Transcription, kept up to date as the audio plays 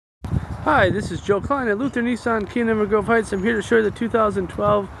Hi, this is Joe Klein at Luther Nissan, Kia Grove Heights. I'm here to show you the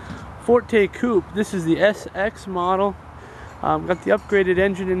 2012 Forte Koup. This is the SX model. Got the upgraded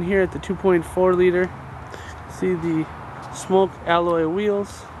engine in here at the 2.4 liter. See the smoke alloy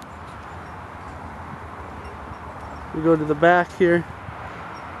wheels. We go to the back here.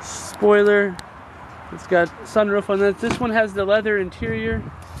 Spoiler. It's got sunroof on that. This one has the leather interior.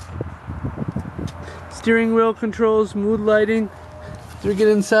 Steering wheel controls, mood lighting. As we get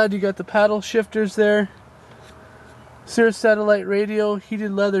inside, you got the paddle shifters there. Sirius satellite radio,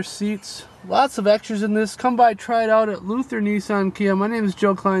 heated leather seats. Lots of extras in this. Come by, try it out at Luther Nissan Kia. My name is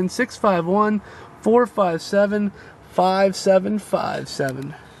Joe Klein,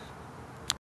 651-457-5757.